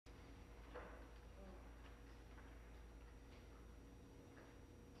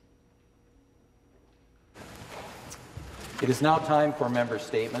It is now time for member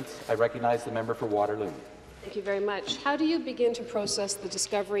statements. I recognize the member for Waterloo. Thank you very much. How do you begin to process the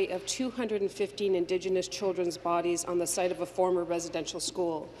discovery of 215 Indigenous children's bodies on the site of a former residential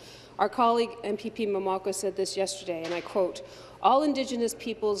school? Our colleague MPP Mamako said this yesterday, and I quote, "All Indigenous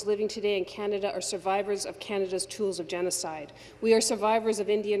peoples living today in Canada are survivors of Canada's tools of genocide. We are survivors of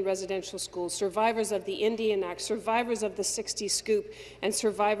Indian residential schools, survivors of the Indian Act, survivors of the 60s scoop, and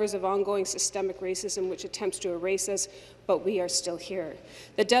survivors of ongoing systemic racism which attempts to erase us, but we are still here.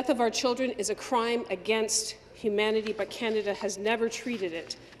 The death of our children is a crime against humanity, but Canada has never treated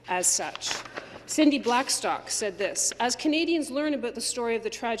it as such." Cindy Blackstock said this, "As Canadians learn about the story of the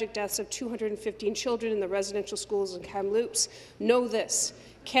tragic deaths of 215 children in the residential schools in Kamloops, know this.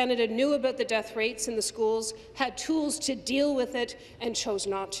 Canada knew about the death rates in the schools, had tools to deal with it, and chose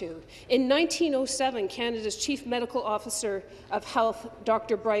not to. In 1907, Canada's Chief Medical Officer of Health,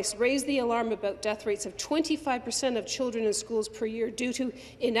 Dr. Blais, raised the alarm about death rates of 25% of children in schools per year due to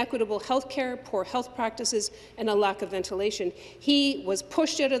inequitable health care, poor health practices, and a lack of ventilation. He was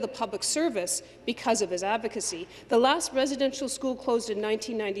pushed out of the public service because of his advocacy. The last residential school closed in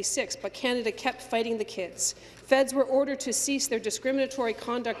 1996, but Canada kept fighting the kids. Feds were ordered to cease their discriminatory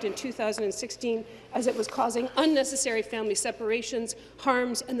conduct in 2016 as it was causing unnecessary family separations,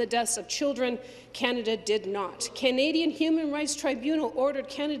 harms, and the deaths of children. Canada did not. Canadian Human Rights Tribunal ordered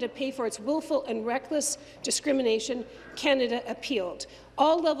Canada to pay for its willful and reckless discrimination. Canada appealed.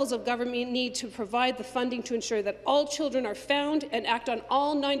 All levels of government need to provide the funding to ensure that all children are found and act on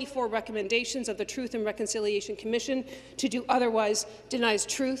all 94 recommendations of the Truth and Reconciliation Commission. To do otherwise denies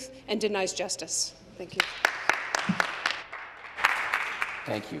truth and denies justice. Thank you.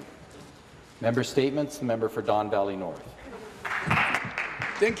 Thank you. Member statements. The member for Don Valley North.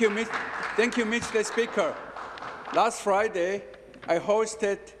 Thank you, Mr. Speaker. Last Friday, I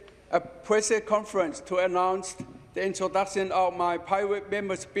hosted a press conference to announce the introduction of my private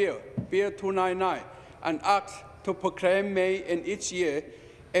member's bill, Bill 299, and asked to proclaim May in each year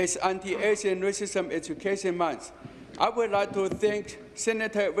as Anti-Asian Racism Education Month. I would like to thank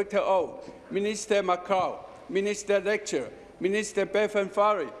Senator Victor O, Minister McCall, Minister Lecter, Minister Bevan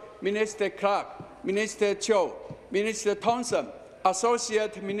Farry, Minister Clark, Minister Cho, Minister Thompson,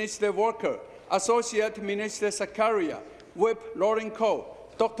 Associate Minister Walker, Associate Minister Zakaria, Whip Lauren Cole,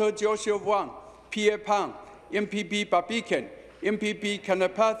 Dr. Joshua Wang, Pierre Pang, MPP Babikian, MPP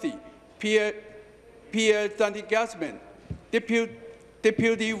Kanapathy, Pierre Dandy-Gasman,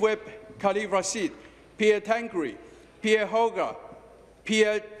 Deputy Whip Khalid Rashid, Pierre Tangri, Pierre Hoga,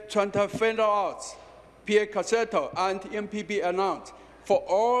 Pierre Trantafenda-Arts, Pierre Cassetto, and MPP Anand for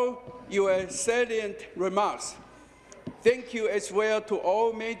all your salient remarks. Thank you as well to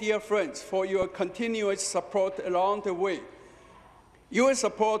all media friends for your continuous support along the way. Your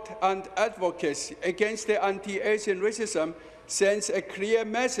support and advocacy against the anti-Asian racism sends a clear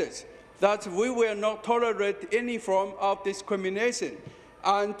message that we will not tolerate any form of discrimination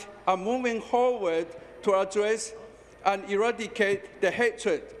and are moving forward to address and eradicate the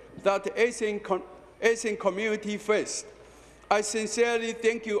hatred that the Asian community face. I sincerely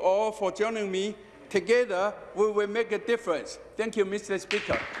thank you all for joining me. Together, we will make a difference. Thank you, Mr.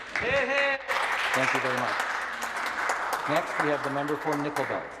 Speaker. Thank you very much. Next, we have the member for Nickel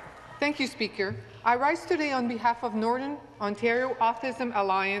Belt. Thank you, Speaker. I rise today on behalf of Northern Ontario Autism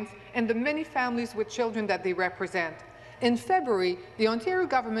Alliance and the many families with children that they represent. In February, the Ontario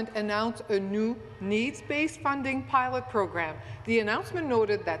government announced a new needs-based funding pilot program. The announcement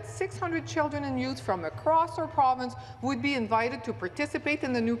noted that 600 children and youth from across our province would be invited to participate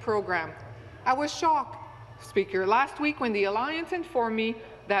in the new program. I was shocked, Speaker, last week when the Alliance informed me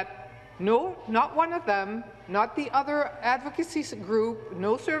that no, not one of them, not the other advocacy group,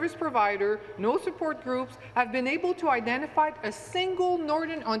 no service provider, no support groups have been able to identify a single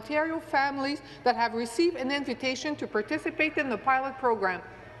Northern Ontario families that have received an invitation to participate in the pilot program.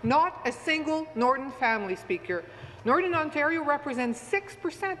 Not a single Northern family, Speaker. Northern Ontario represents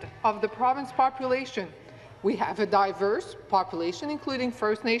 6% of the province population. We have a diverse population, including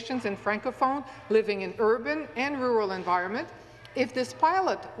First Nations and Francophone, living in urban and rural environments. If this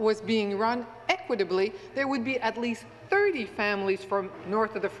pilot was being run equitably, there would be at least 30 families from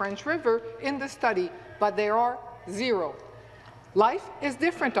north of the French River in the study, but there are 0. Life is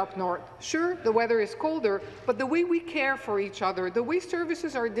different up north. Sure, the weather is colder, but the way we care for each other, the way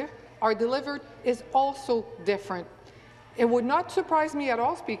services are delivered is also different. It would not surprise me at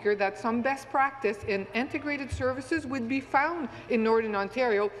all, Speaker, that some best practice in integrated services would be found in Northern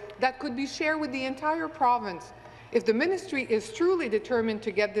Ontario that could be shared with the entire province. If the ministry is truly determined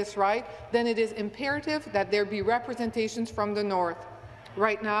to get this right, then it is imperative that there be representations from the north.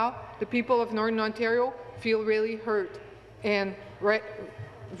 Right now, the people of Northern Ontario feel really hurt. and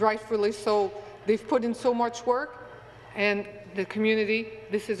rightfully so. They've put in so much work, and the community,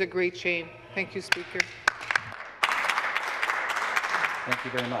 this is a great shame. Thank you, Speaker. Thank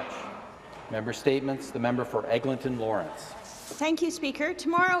you very much. Member statements. The member for Eglinton Lawrence. Thank you, Speaker.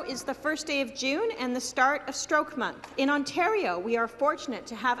 Tomorrow is the first day of June and the start of Stroke Month. In Ontario, we are fortunate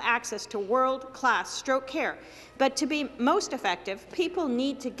to have access to world-class stroke care. But to be most effective, people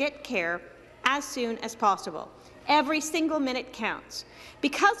need to get care as soon as possible. Every single minute counts.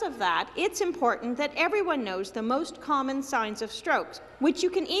 Because of that, it's important that everyone knows the most common signs of strokes, which you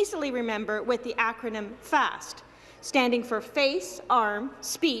can easily remember with the acronym FAST, standing for face, arm,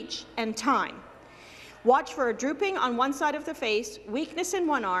 speech, and time. Watch for a drooping on one side of the face, weakness in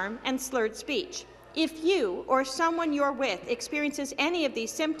one arm, and slurred speech. If you or someone you're with experiences any of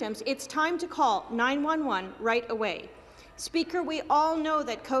these symptoms, it's time to call 911 right away. Speaker, we all know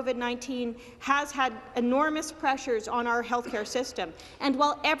that COVID-19 has had enormous pressures on our healthcare system, and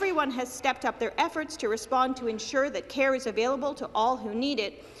while everyone has stepped up their efforts to respond to ensure that care is available to all who need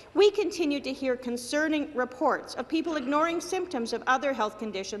it, we continue to hear concerning reports of people ignoring symptoms of other health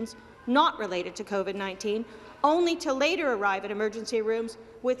conditions not related to COVID-19, only to later arrive at emergency rooms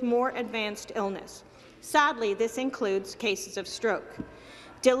with more advanced illness. Sadly, this includes cases of stroke.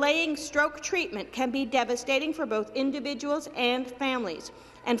 Delaying stroke treatment can be devastating for both individuals and families,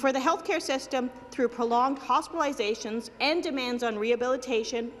 and for the healthcare system through prolonged hospitalizations and demands on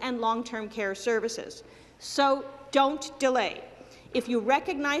rehabilitation and long-term care services. So don't delay. If you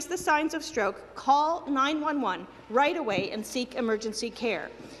recognize the signs of stroke, call 911 right away and seek emergency care.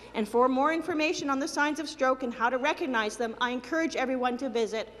 And for more information on the signs of stroke and how to recognize them, I encourage everyone to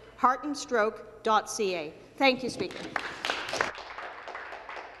visit heartandstroke.ca. Thank you, Speaker.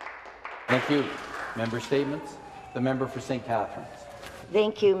 Thank you. Member statements. The member for St. Catharines.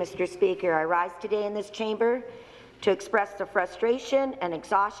 Thank you, Mr. Speaker. I rise today in this chamber to express the frustration and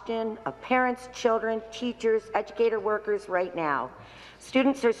exhaustion of parents, children, teachers, educator workers right now.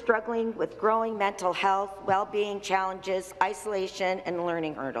 Students are struggling with growing mental health, well-being challenges, isolation, and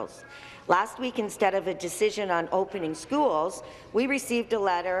learning hurdles. Last week, instead of a decision on opening schools, we received a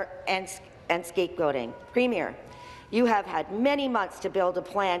letter and scapegoating. Premier, you have had many months to build a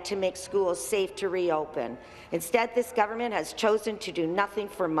plan to make schools safe to reopen. Instead, this government has chosen to do nothing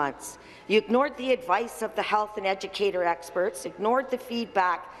for months. You ignored the advice of the health and educator experts, ignored the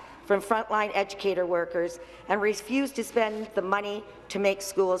feedback from frontline educator workers, and refused to spend the money to make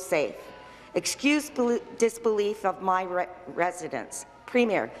schools safe. Excuse disbelief of my residents.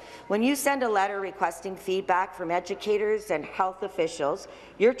 Premier, when you send a letter requesting feedback from educators and health officials,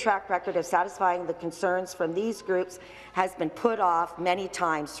 your track record of satisfying the concerns from these groups has been put off many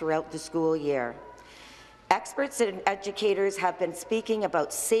times throughout the school year. Experts and educators have been speaking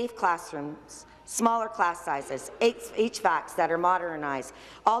about safe classrooms, smaller class sizes, HVACs that are modernized,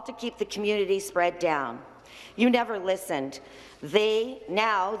 all to keep the community spread down. You never listened.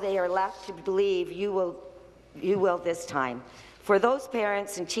 Now they are left to believe you will this time. For those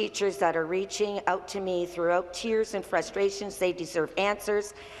parents and teachers that are reaching out to me throughout tears and frustrations, they deserve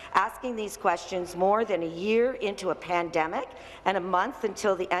answers. Asking these questions more than a year into a pandemic and a month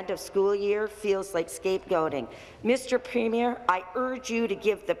until the end of school year feels like scapegoating. Mr. Premier, I urge you to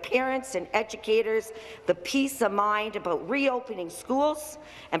give the parents and educators the peace of mind about reopening schools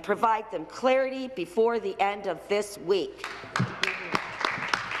and provide them clarity before the end of this week.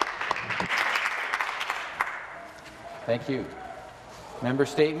 Thank you. Member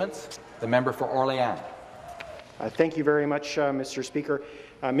statements. The member for Orléans. Thank you very much, Mr. Speaker.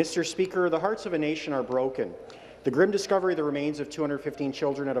 Mr. Speaker, the hearts of a nation are broken. The grim discovery of the remains of 215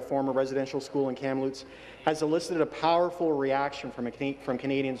 children at a former residential school in Kamloops has elicited a powerful reaction from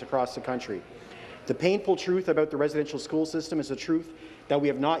Canadians across the country. The painful truth about the residential school system is a truth that we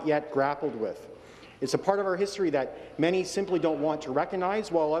have not yet grappled with. It's a part of our history that many simply don't want to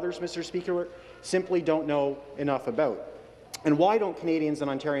recognize, while others, Mr. Speaker, simply don't know enough about. And why don't Canadians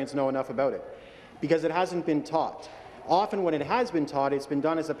and Ontarians know enough about it? Because it hasn't been taught. Often when it has been taught, it's been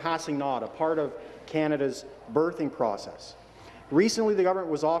done as a passing nod, a part of Canada's birthing process. Recently, the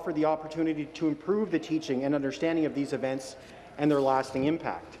government was offered the opportunity to improve the teaching and understanding of these events and their lasting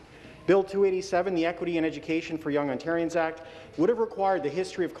impact. Bill 287, the Equity in Education for Young Ontarians Act, would have required the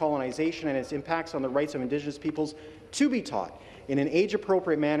history of colonization and its impacts on the rights of Indigenous peoples to be taught in an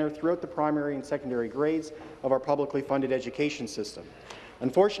age-appropriate manner throughout the primary and secondary grades of our publicly funded education system.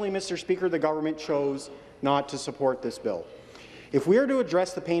 Unfortunately, Mr. Speaker, the government chose not to support this bill. If we are to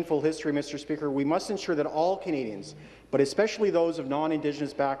address the painful history, Mr. Speaker, we must ensure that all Canadians, but especially those of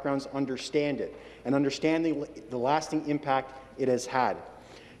non-Indigenous backgrounds, understand it and understand the lasting impact it has had.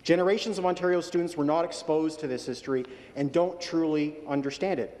 Generations of Ontario students were not exposed to this history and don't truly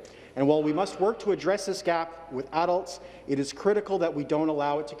understand it. And while we must work to address this gap with adults, it is critical that we don't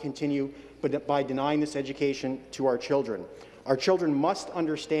allow it to continue by denying this education to our children. Our children must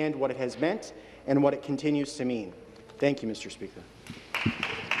understand what it has meant and what it continues to mean. Thank you, Mr. Speaker.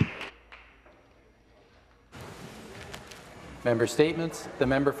 Member statements. The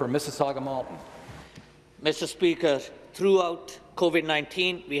member for Mississauga-Malton. Mr. Speaker, throughout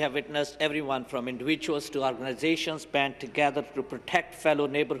COVID-19, we have witnessed everyone from individuals to organizations band together to protect fellow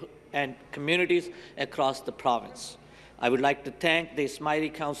neighbourhoods and communities across the province. I would like to thank the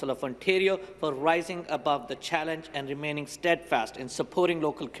Ismaili Council of Ontario for rising above the challenge and remaining steadfast in supporting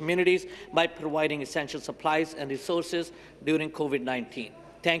local communities by providing essential supplies and resources during COVID-19.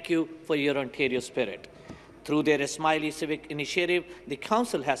 Thank you for your Ontario spirit. Through their Ismaili Civic Initiative, the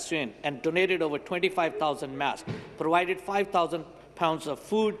Council has swum and donated over 25,000 masks, provided 5,000 pounds of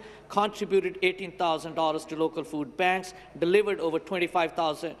food, contributed $18,000 to local food banks, delivered over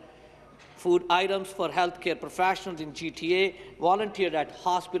 25,000 food items for healthcare professionals in GTA, volunteered at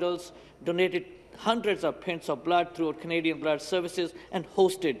hospitals, donated hundreds of pints of blood through Canadian Blood Services, and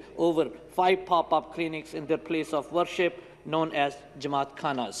hosted over 5 pop-up clinics in their place of worship, known as Jamaat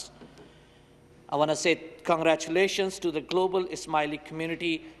Khanas. I want to say congratulations to the global Ismaili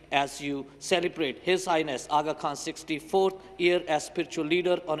community as you celebrate His Highness Aga Khan's 64th year as spiritual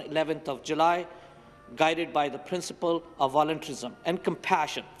leader on 11th of July, guided by the principle of voluntarism and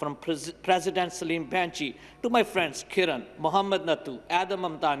compassion from President Salim Banchi to my friends Kiran, Mohammad Natu, Adam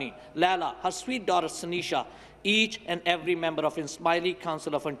Amdani, Lala, her sweet daughter Sanisha. Each and every member of Ismaili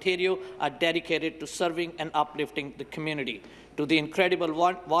Council of Ontario are dedicated to serving and uplifting the community. To the incredible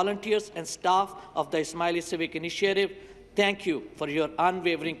volunteers and staff of the Ismaili Civic Initiative, thank you for your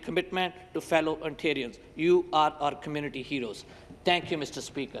unwavering commitment to fellow Ontarians. You are our community heroes. Thank you, Mr.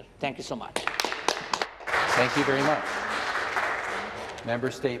 Speaker. Thank you so much. Thank you very much.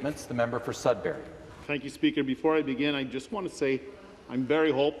 Member statements. The member for Sudbury. Thank you, Speaker. Before I begin, I just want to say I'm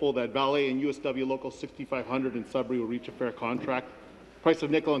very hopeful that Vale and USW Local 6500 in Sudbury will reach a fair contract. Price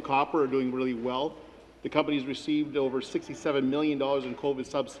of nickel and copper are doing really well. The company's received over $67 million in COVID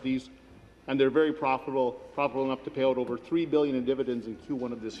subsidies, and they're very profitable enough to pay out over $3 billion in dividends in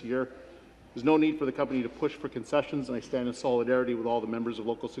Q1 of this year. There's no need for the company to push for concessions, and I stand in solidarity with all the members of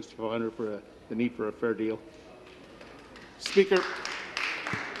Local 6500 for the need for a fair deal. Speaker,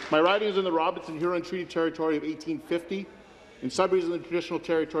 my riding is in the Robinson-Huron Treaty Territory of 1850, and Sudbury is in the traditional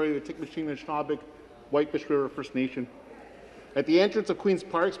territory of the Tikmashima and Schnabik Whitefish River First Nation. At the entrance of Queen's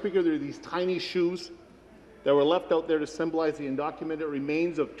Park, Speaker, there are these tiny shoes that were left out there to symbolize the undocumented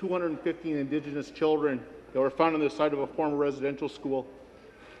remains of 215 Indigenous children that were found on the site of a former residential school.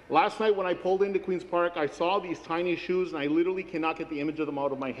 Last night when I pulled into Queen's Park, I saw these tiny shoes and I literally cannot get the image of them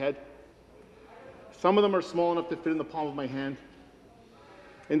out of my head. Some of them are small enough to fit in the palm of my hand.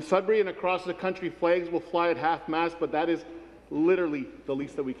 In Sudbury and across the country, flags will fly at half-mast, but that is literally the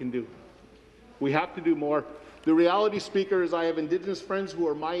least that we can do. We have to do more. The reality, Speaker, is I have Indigenous friends who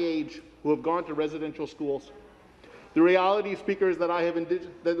are my age who have gone to residential schools. The reality, Speaker, is that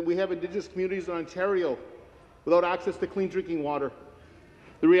we have Indigenous communities in Ontario without access to clean drinking water.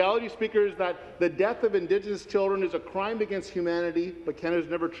 The reality, Speaker, is that the death of Indigenous children is a crime against humanity, but Canada is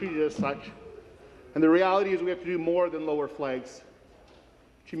never treated as such. And the reality is we have to do more than lower flags.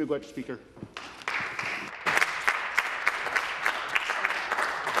 Chimigwech, Speaker.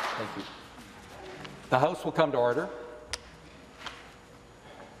 Thank you. The House will come to order.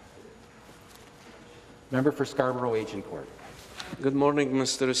 Member for Scarborough Agincourt. Good morning,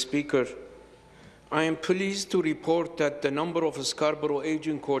 Mr. Speaker. I am pleased to report that the number of Scarborough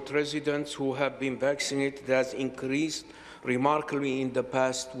Agincourt residents who have been vaccinated has increased remarkably in the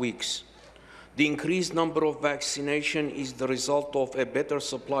past weeks. The increased number of vaccination is the result of a better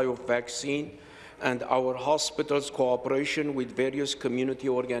supply of vaccine and our hospitals' cooperation with various community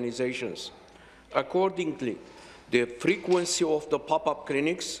organizations. Accordingly, the frequency of the pop-up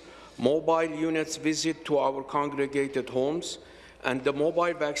clinics, mobile units visit to our congregated homes, and the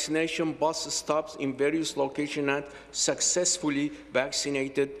mobile vaccination bus stops in various locations have successfully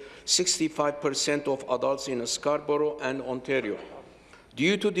vaccinated 65% of adults in Scarborough and Ontario.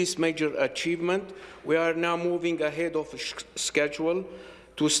 Due to this major achievement, we are now moving ahead of schedule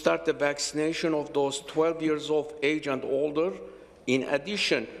to start the vaccination of those 12 years of age and older. In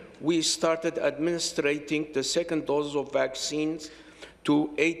addition, we started administering the second dose of vaccines to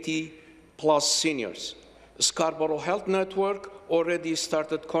 80+ seniors. Scarborough Health Network already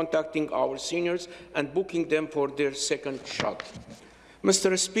started contacting our seniors and booking them for their second shot.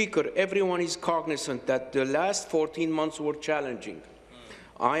 Mr. Speaker, everyone is cognizant that the last 14 months were challenging.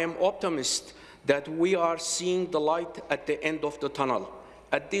 I am optimistic that we are seeing the light at the end of the tunnel.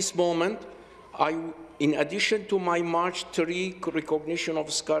 At this moment, in addition to my March 3 recognition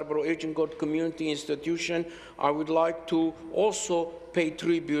of Scarborough Aging God Community Institution, I would like to also pay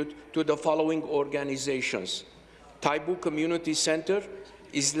tribute to the following organizations: Taibu Community Center,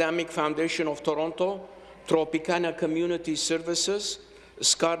 Islamic Foundation of Toronto, Tropicana Community Services,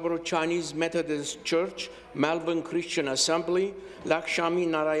 Scarborough Chinese Methodist Church, Melbourne Christian Assembly, Lakshmi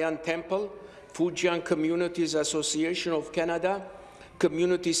Narayan Temple, Fujian Communities Association of Canada,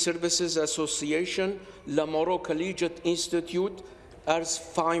 Community Services Association, Lamoro Collegiate Institute, Earth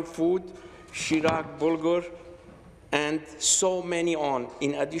Fine Food, Chirag Bulgur, and so many on,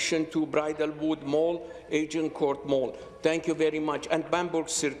 in addition to Bridalwood Mall, Agent Court Mall. Thank you very much. And Bamberg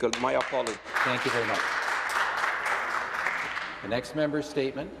Circle, my apologies. Thank you very much. The next member's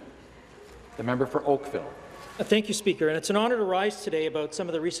statement, the member for Oakville. Thank you, Speaker. And it's an honour to rise today about some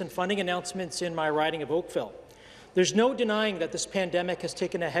of the recent funding announcements in my riding of Oakville. There's no denying that this pandemic has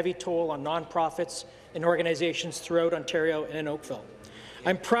taken a heavy toll on nonprofits and organizations throughout Ontario and in Oakville.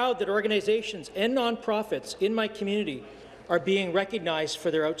 I'm proud that organizations and nonprofits in my community are being recognized for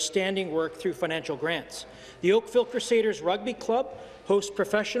their outstanding work through financial grants. The Oakville Crusaders Rugby Club hosts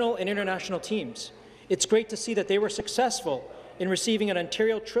professional and international teams. It's great to see that they were successful in receiving an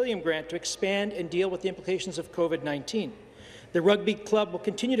Ontario Trillium grant to expand and deal with the implications of COVID-19. The Rugby Club will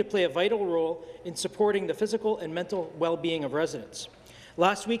continue to play a vital role in supporting the physical and mental well-being of residents.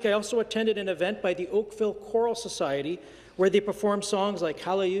 Last week, I also attended an event by the Oakville Choral Society where they performed songs like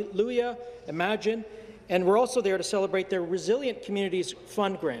Hallelujah, Imagine, and we're also there to celebrate their Resilient Communities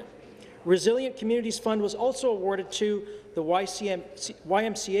Fund grant. Resilient Communities Fund was also awarded to the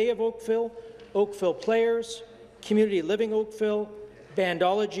YMCA of Oakville, Oakville Players, Community Living Oakville,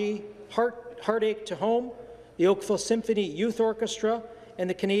 Bandology, Heartache to Home, the Oakville Symphony Youth Orchestra, and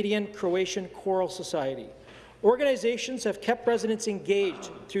the Canadian-Croatian Choral Society. Organizations have kept residents engaged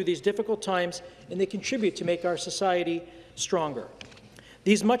through these difficult times, and they contribute to make our society stronger.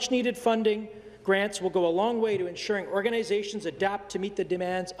 These much-needed funding grants will go a long way to ensuring organizations adapt to meet the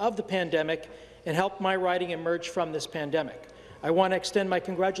demands of the pandemic and help my riding emerge from this pandemic. I want to extend my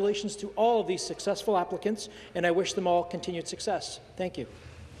congratulations to all of these successful applicants, and I wish them all continued success. Thank you.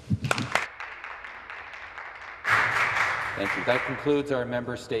 Thank you. That concludes our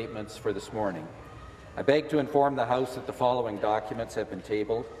member statements for this morning. I beg to inform the House that the following documents have been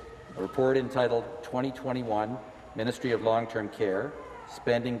tabled: a report entitled 2021 Ministry of Long-Term Care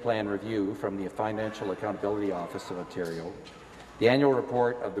Spending Plan Review from the Financial Accountability Office of Ontario, the annual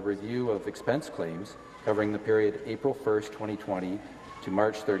report of the review of expense claims covering the period April 1st, 2020 to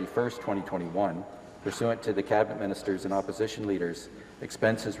March 31st, 2021, pursuant to the Cabinet Ministers and Opposition Leaders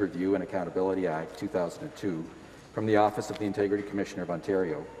Expenses Review and Accountability Act 2002 from the Office of the Integrity Commissioner of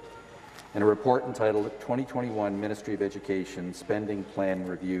Ontario, and a report entitled 2021 Ministry of Education Spending Plan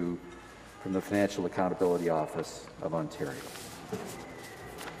Review from the Financial Accountability Office of Ontario.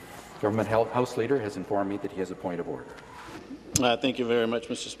 Government House Leader has informed me that he has a point of order. Thank you very much,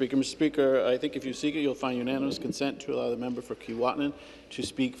 Mr. Speaker. Mr. Speaker, I think if you seek it, you'll find unanimous consent to allow the member for Keewatin to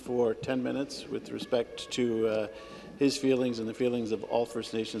speak for 10 minutes with respect to his feelings and the feelings of all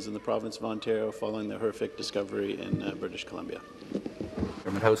First Nations in the province of Ontario following the horrific discovery in British Columbia.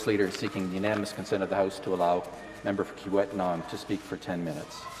 Government House Leader is seeking the unanimous consent of the House to allow member for Keewatin to speak for 10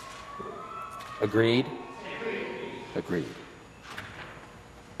 minutes. Agreed? Agreed.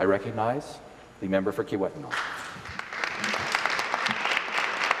 I recognize the member for Keewatin.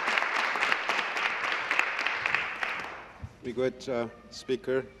 Very good,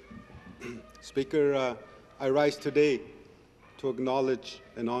 Speaker. Speaker, I rise today to acknowledge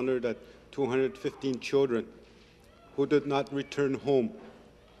and honour that 215 children who did not return home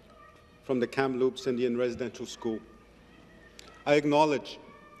from the Kamloops Indian Residential School. I acknowledge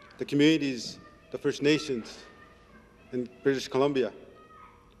the communities, the First Nations in British Columbia,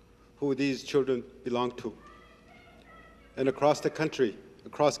 who these children belong to, and across the country,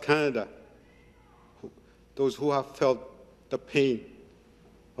 across Canada, those who have felt the pain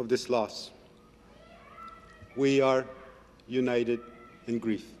of this loss. We are united in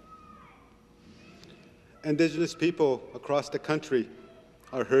grief. Indigenous people across the country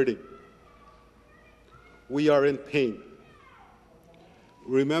are hurting. We are in pain,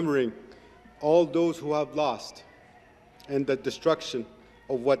 remembering all those who have lost and the destruction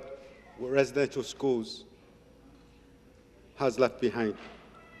of what residential schools has left behind.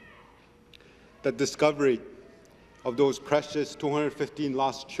 The discovery of those precious 215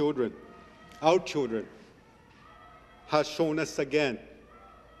 lost children, our children, has shown us again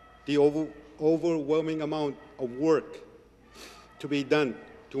the overwhelming amount of work to be done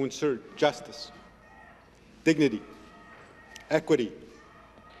to ensure justice, dignity, equity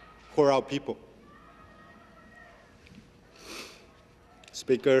for our people.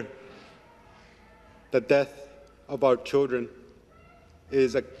 Speaker, the death of our children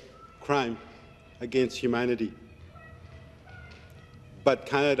is a crime against humanity. But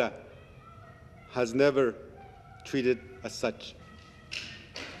Canada has never treated as such.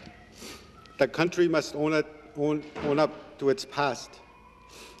 The country must own up to its past,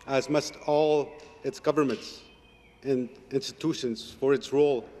 as must all its governments and institutions for its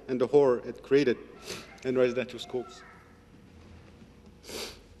role and the horror it created in residential schools.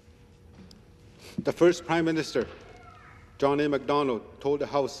 The first Prime Minister, John A. Macdonald, told the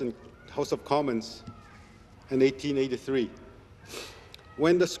House of Commons in 1883,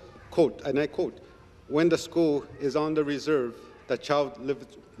 when the, quote, and I quote, when the school is on the reserve, the child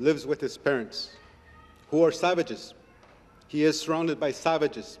lives with his parents, who are savages. He is surrounded by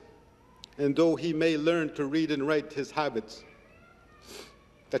savages, and though he may learn to read and write, his habits,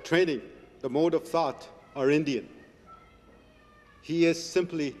 the training, the mode of thought are Indian. He is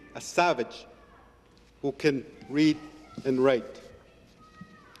simply a savage who can read and write.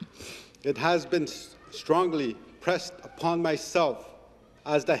 It has been strongly pressed upon myself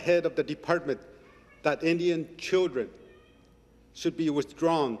as the head of the department that Indian children should be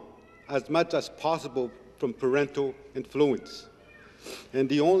withdrawn as much as possible from parental influence. And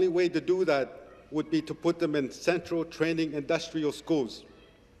the only way to do that would be to put them in central training industrial schools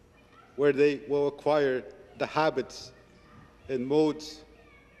where they will acquire the habits and modes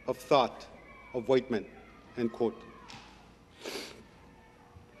of thought of white men, end quote.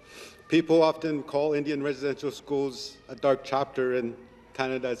 People often call Indian residential schools a dark chapter in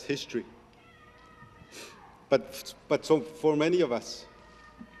Canada's history. But so for many of us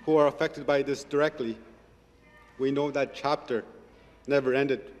who are affected by this directly, we know that chapter never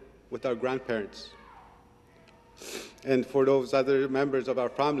ended with our grandparents. And for those other members of our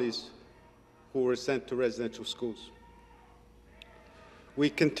families who were sent to residential schools. We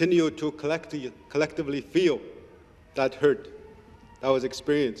continue to collectively feel that hurt that was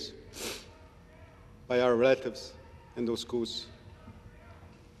experienced by our relatives in those schools.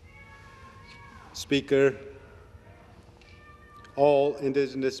 Speaker, all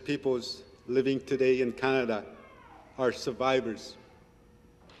Indigenous peoples living today in Canada are survivors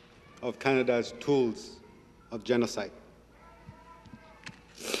of Canada's tools of genocide.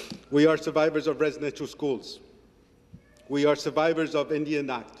 We are survivors of residential schools. We are survivors of Indian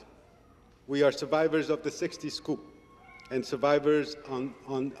Act. We are survivors of the 60s coup and survivors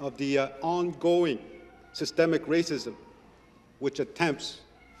of the ongoing systemic racism which attempts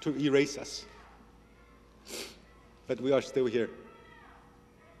to erase us. But we are still here.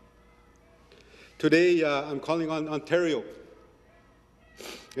 Today, I'm calling on Ontario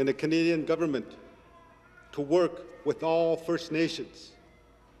and the Canadian government to work with all First Nations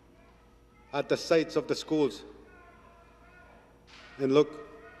at the sites of the schools and look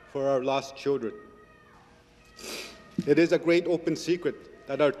for our lost children. It is a great open secret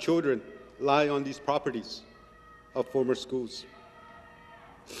that our children lie on these properties of former schools.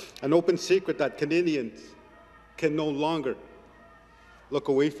 An open secret that Canadians can no longer look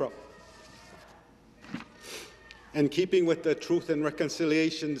away from. In keeping with the Truth and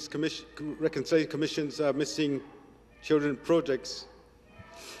Reconciliation Commission's Missing Children projects,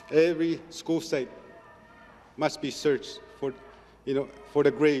 every school site must be searched for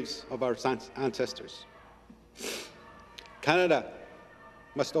the graves of our ancestors. Canada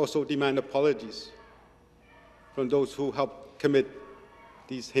must also demand apologies from those who helped commit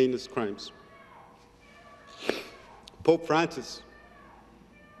these heinous crimes. Pope Francis,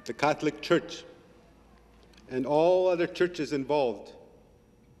 the Catholic Church, and all other churches involved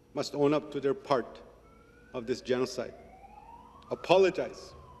must own up to their part of this genocide,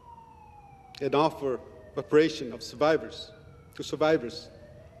 apologize, and offer reparation of survivors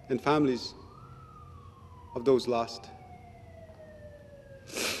and families of those lost.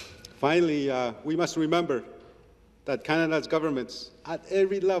 Finally, we must remember that Canada's governments at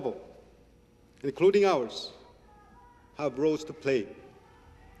every level, including ours, have roles to play,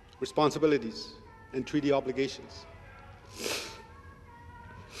 responsibilities, and treaty obligations.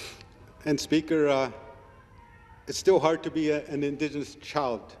 And Speaker, it's still hard to be an Indigenous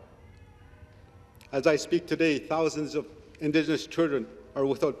child. As I speak today, thousands of Indigenous children are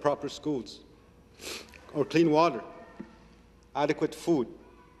without proper schools, or clean water, adequate food,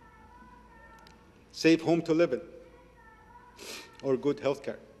 safe home to live in, or good health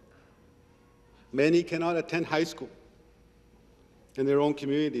care. Many cannot attend high school in their own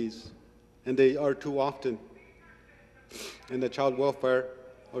communities, and they are too often in the child welfare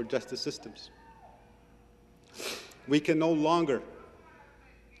our justice systems. We can no longer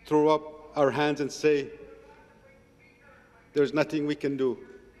throw up our hands and say, there's nothing we can do.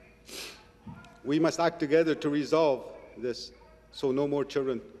 We must act together to resolve this so no more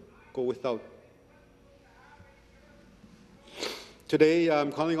children go without. Today,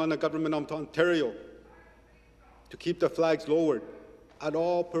 I'm calling on the government of Ontario to keep the flags lowered at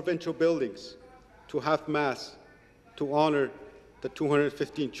all provincial buildings, to have Mass, to honor the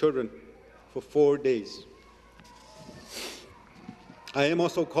 215 children for 4 days. I am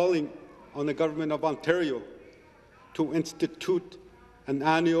also calling on the government of Ontario to institute an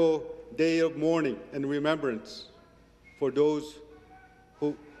annual day of mourning and remembrance for those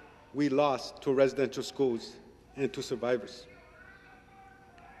who we lost to residential schools and to survivors.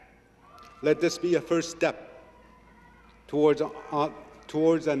 Let this be a first step towards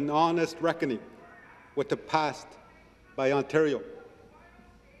an honest reckoning with the past by Ontario,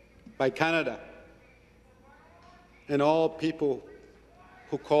 by Canada, and all people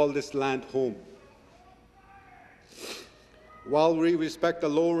who call this land home. While we respect the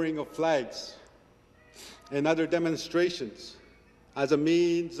lowering of flags and other demonstrations as a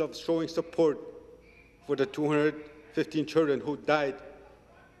means of showing support for the 215 children who died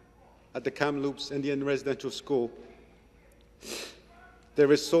at the Kamloops Indian Residential School,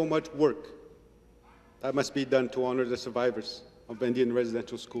 there is so much work that must be done to honor the survivors of Indian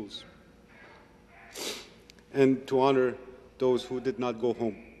residential schools and to honor those who did not go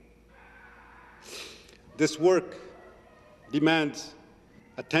home. This work demands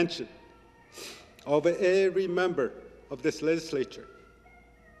attention of every member of this legislature,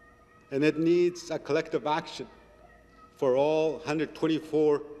 and it needs a collective action for all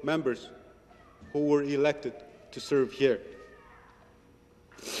 124 members who were elected to serve here.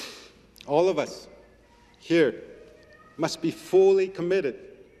 All of us here must be fully committed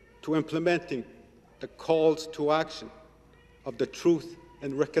to implementing the calls to action of the Truth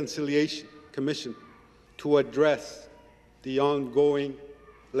and Reconciliation Commission to address the ongoing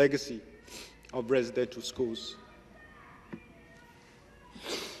legacy of residential schools.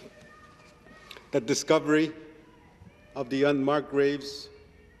 The discovery of the unmarked graves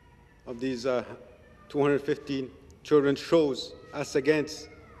of these 215 children shows us against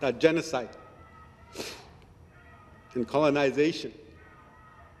that genocide and colonization,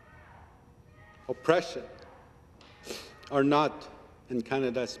 oppression are not in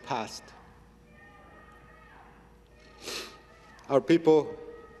Canada's past. Our people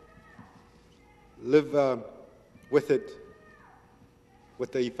live with it,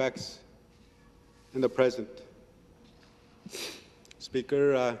 with the effects in the present.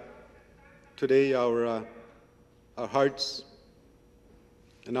 Speaker, today our hearts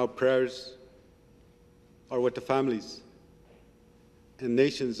and our prayers are with the families and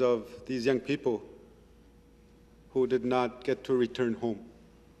nations of these young people who did not get to return home,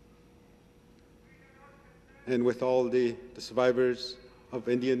 and with all the survivors of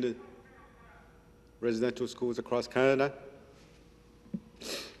Indian residential schools across Canada.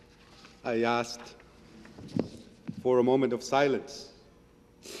 I asked for a moment of silence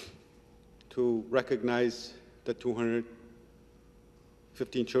to recognize the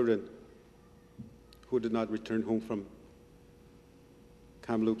 215 children who did not return home from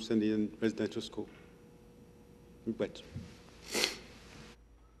Kamloops Indian Residential School.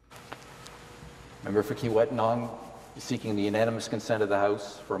 Member for Kiiwetinoong is seeking the unanimous consent of the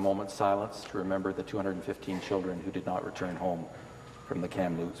House for a moment's silence to remember the 215 children who did not return home from the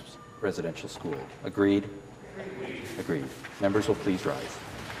Kamloops Residential School. Agreed? Agreed. Members will please rise.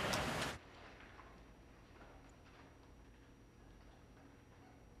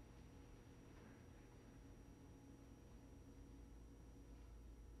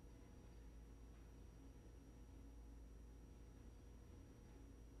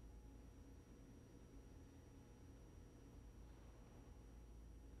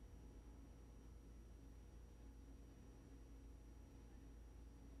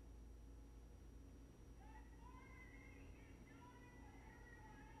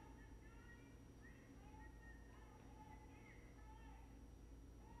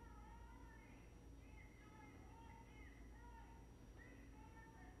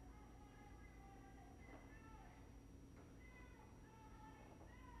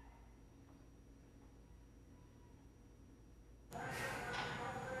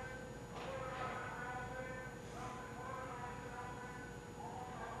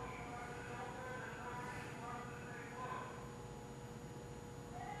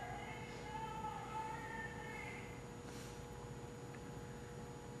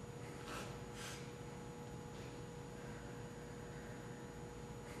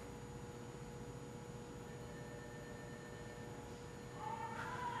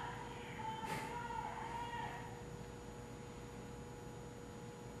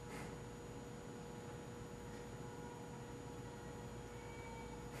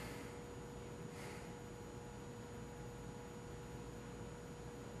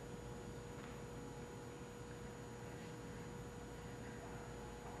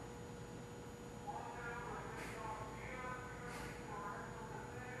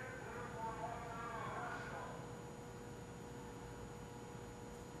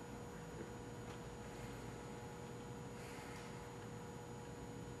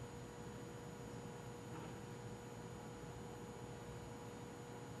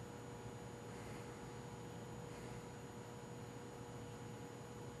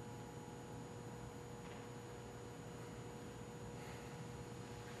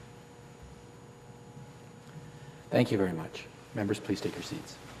 Thank you very much. Members, please take your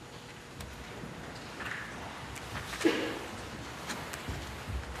seats.